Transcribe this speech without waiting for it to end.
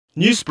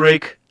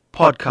Newsbreak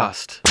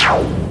Podcast.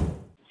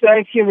 So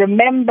if you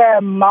remember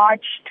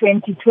March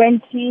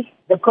 2020,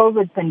 the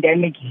COVID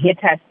pandemic hit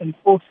us in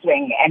full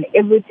swing and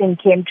everything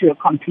came to a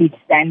complete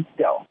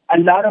standstill. A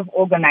lot of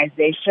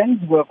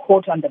organizations were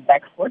caught on the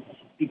back foot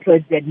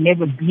because there'd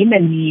never been a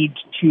need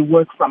to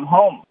work from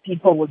home.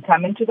 People would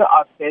come into the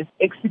office,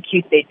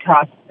 execute their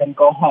tasks and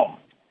go home.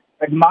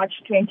 But March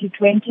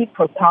 2020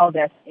 propelled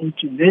us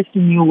into this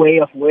new way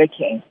of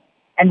working.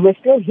 And we're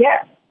still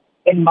here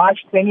in March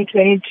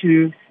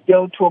 2022,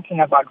 still talking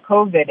about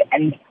COVID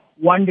and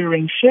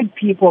wondering, should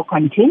people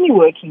continue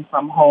working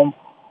from home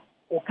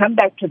or come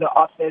back to the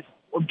office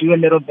or do a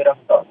little bit of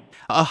both?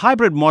 A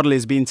hybrid model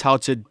is being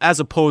touted as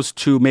opposed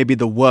to maybe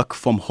the work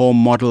from home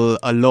model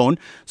alone.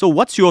 So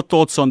what's your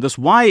thoughts on this?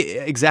 Why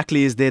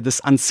exactly is there this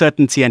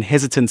uncertainty and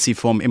hesitancy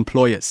from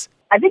employers?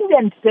 I think the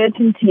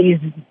uncertainty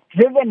is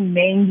driven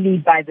mainly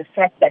by the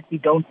fact that we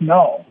don't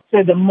know.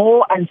 So the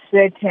more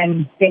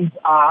uncertain things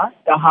are,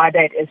 the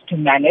harder it is to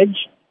manage.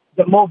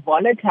 The more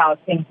volatile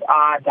things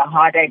are, the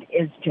harder it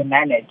is to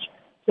manage.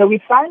 So we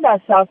find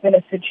ourselves in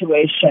a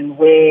situation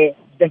where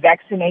the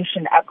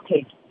vaccination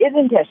uptake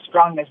isn't as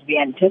strong as we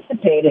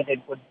anticipated it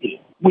would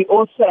be. We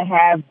also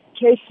have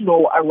case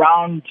law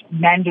around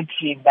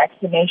mandatory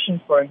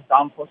vaccination, for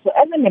example. So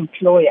as an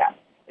employer,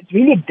 it's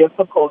really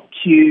difficult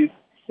to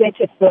set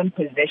a firm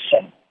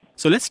position.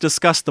 So let's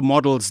discuss the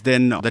models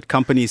then that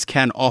companies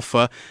can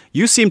offer.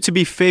 You seem to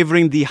be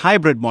favoring the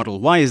hybrid model.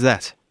 Why is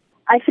that?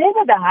 I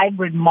favor the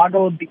hybrid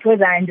model because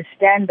I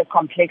understand the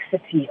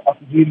complexity of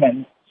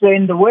humans. So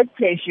in the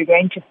workplace, you're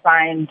going to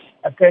find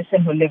a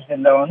person who lives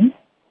alone.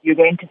 You're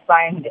going to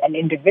find an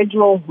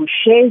individual who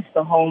shares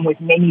the home with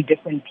many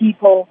different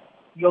people.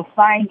 You'll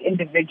find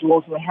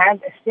individuals who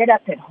have a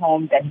setup at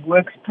home that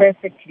works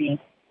perfectly.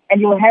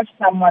 And you'll have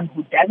someone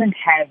who doesn't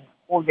have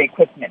all the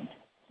equipment.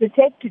 So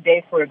take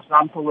today, for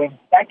example, we're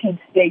back in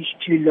stage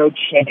 2 load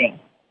shedding.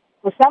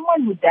 For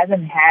someone who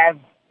doesn't have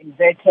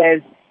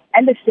inverters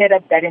and a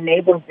setup that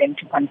enables them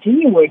to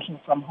continue working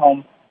from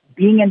home,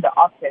 being in the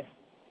office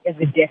is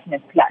a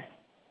definite plus.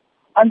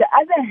 On the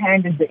other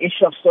hand is the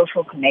issue of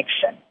social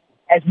connection.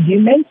 As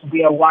humans,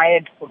 we are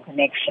wired for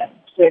connection.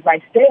 So if I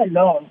stay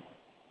alone,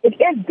 it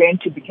is going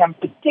to become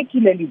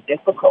particularly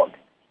difficult.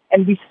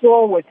 And we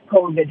saw with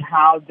COVID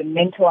how the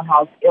mental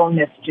health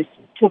illness just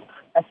took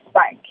a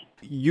spike.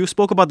 You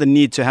spoke about the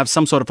need to have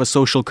some sort of a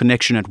social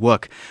connection at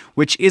work,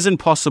 which isn't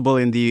possible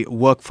in the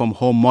work from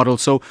home model.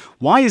 So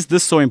why is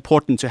this so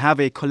important to have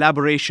a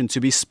collaboration, to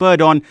be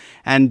spurred on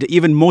and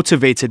even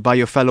motivated by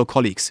your fellow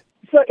colleagues?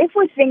 So if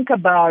we think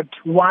about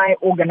why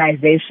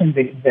organizations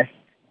exist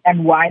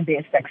and why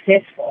they're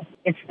successful,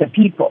 it's the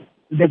people.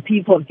 The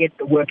people get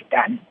the work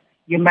done.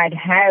 You might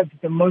have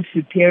the most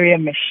superior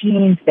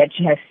machines that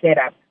you have set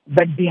up,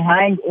 but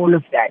behind all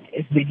of that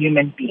is the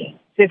human being.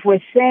 So if we're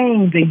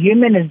saying the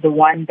human is the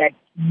one that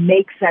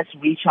makes us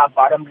reach our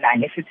bottom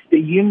line, if it's the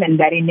human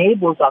that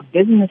enables our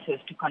businesses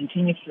to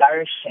continue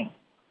flourishing,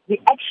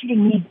 we actually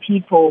need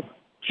people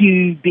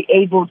to be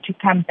able to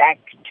come back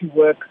to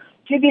work,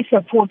 to be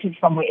supported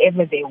from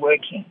wherever they're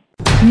working.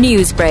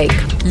 Newsbreak,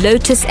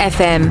 Lotus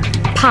FM,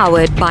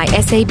 powered by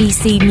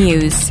SABC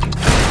News.